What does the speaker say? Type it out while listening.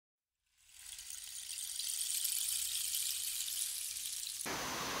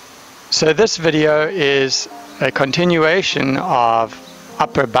So this video is a continuation of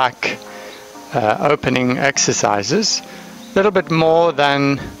upper back opening exercises, a little bit more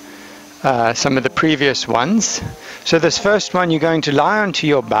than some of the previous ones. So this first one, you're going to lie onto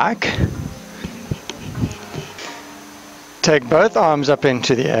your back, take both arms up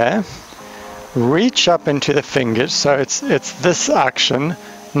into the air, reach up into the fingers, so it's this action,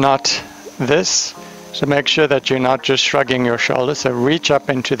 not this. So make sure that you're not just shrugging your shoulders, so reach up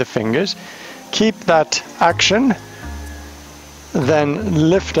into the fingers. Keep that action, then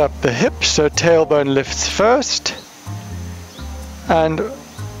lift up the hips, so tailbone lifts first, and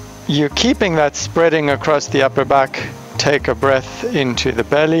you're keeping that spreading across the upper back. Take a breath into the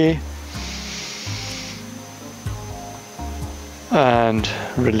belly and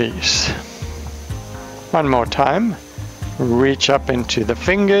release. One more time. Reach up into the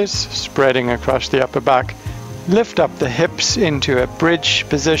fingers, spreading across the upper back. Lift up the hips into a bridge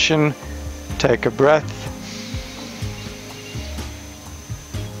position. Take a breath.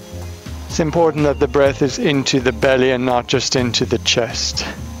 It's important that the breath is into the belly and not just into the chest.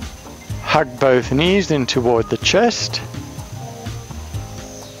 Hug both knees in toward the chest.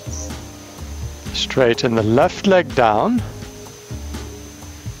 Straighten the left leg down.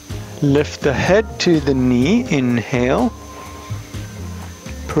 Lift the head to the knee, inhale.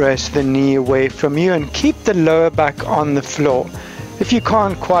 Press the knee away from you and keep the lower back on the floor. If you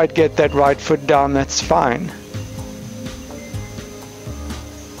can't quite get that right foot down, that's fine.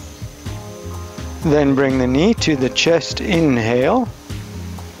 Then bring the knee to the chest, inhale.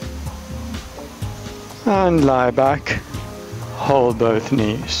 And lie back, hold both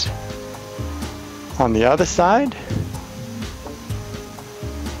knees. On the other side,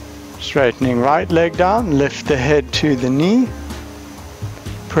 straightening right leg down, lift the head to the knee.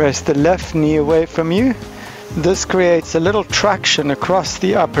 Press the left knee away from you. This creates a little traction across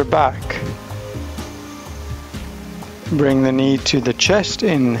the upper back. Bring the knee to the chest,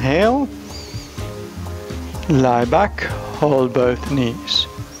 inhale. Lie back, hold both knees.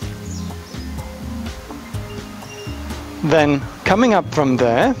 Then coming up from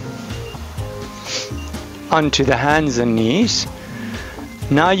there, onto the hands and knees.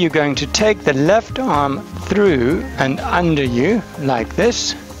 Now you're going to take the left arm through and under you like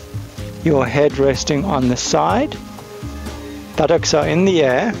this, your head resting on the side, buttocks are in the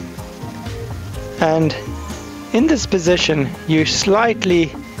air, and in this position you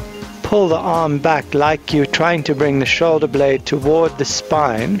slightly pull the arm back like you're trying to bring the shoulder blade toward the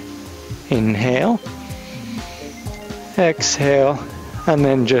spine. Inhale, exhale, and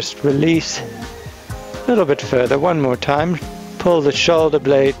then just release a little bit further. One more time. Pull the shoulder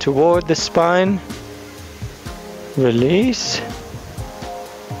blade toward the spine, release,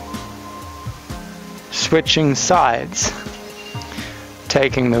 switching sides,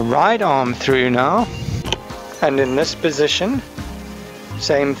 taking the right arm through now, and in this position,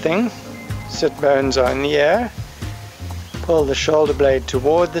 same thing, sit bones are in the air, pull the shoulder blade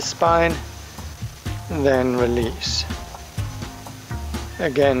toward the spine, then release.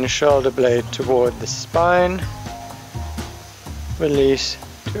 Again, shoulder blade toward the spine, release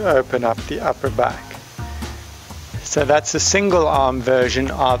to open up the upper back. So that's a single arm version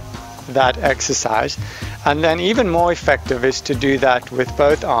of that exercise, and then even more effective is to do that with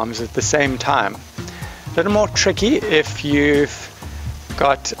both arms at the same time. A little more tricky if you've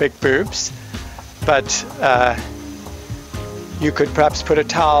got big boobs, but you could perhaps put a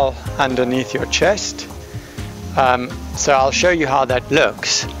towel underneath your chest. So I'll show you how that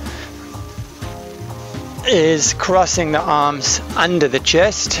looks. Is crossing the arms under the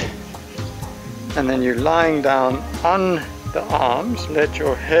chest, and then you're lying down on the arms, let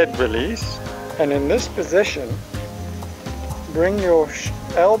your head release, and in this position bring your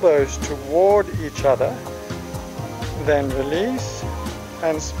elbows toward each other, then release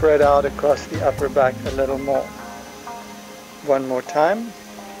and spread out across the upper back a little more. One more time.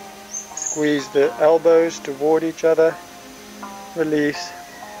 Squeeze the elbows toward each other, release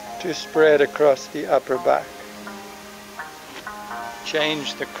to spread across the upper back.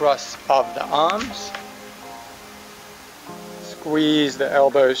 Change the cross of the arms. Squeeze the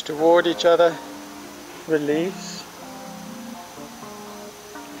elbows toward each other, release.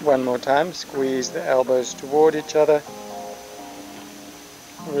 One more time, squeeze the elbows toward each other,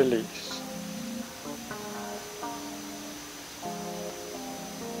 release.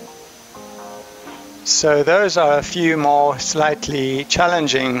 So those are a few more slightly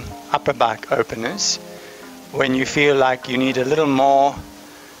challenging upper back openers. When you feel like you need a little more,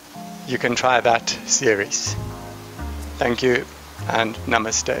 you can try that series. Thank you and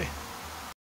namaste.